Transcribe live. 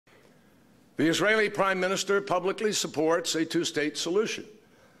The Israeli Prime Minister publicly supports a two-state solution,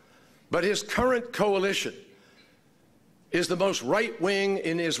 but his current coalition is the most right-wing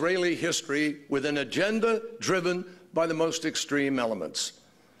in Israeli history, with an agenda driven by the most extreme elements.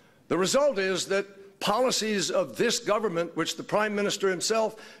 The result is that policies of this government, which the Prime Minister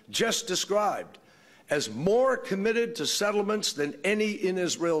himself just described as more committed to settlements than any in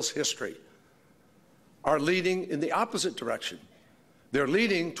Israel's history, are leading in the opposite direction. They're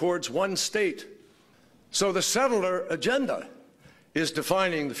leading towards one state. So the settler agenda is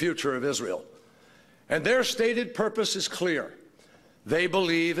defining the future of Israel. And their stated purpose is clear. They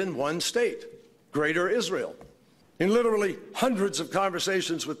believe in one state, Greater Israel. In literally hundreds of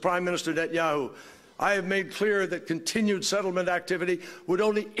conversations with Prime Minister Netanyahu, I have made clear that continued settlement activity would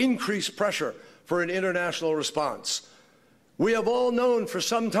only increase pressure for an international response. We have all known for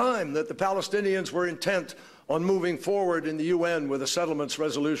some time that the Palestinians were intent on moving forward in the UN with a settlements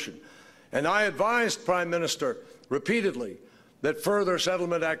resolution. And I advised Prime Minister repeatedly that further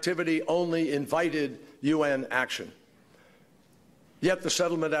settlement activity only invited UN action. Yet the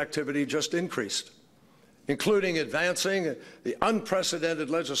settlement activity just increased, including advancing the unprecedented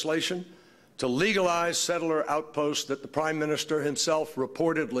legislation to legalize settler outposts that the Prime Minister himself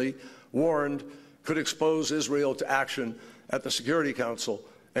reportedly warned could expose Israel to action at the Security Council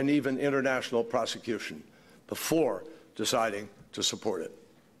and even international prosecution before deciding to support it.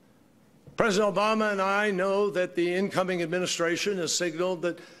 President Obama and I know that the incoming administration has signaled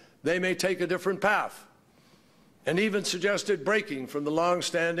that they may take a different path, and even suggested breaking from the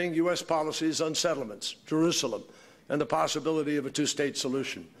long-standing U.S. policies on settlements, Jerusalem, and the possibility of a two-state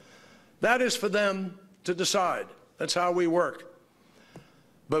solution. That is for them to decide. That's how we work.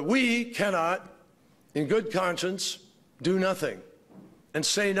 But we cannot, in good conscience, do nothing and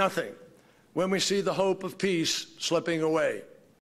say nothing when we see the hope of peace slipping away.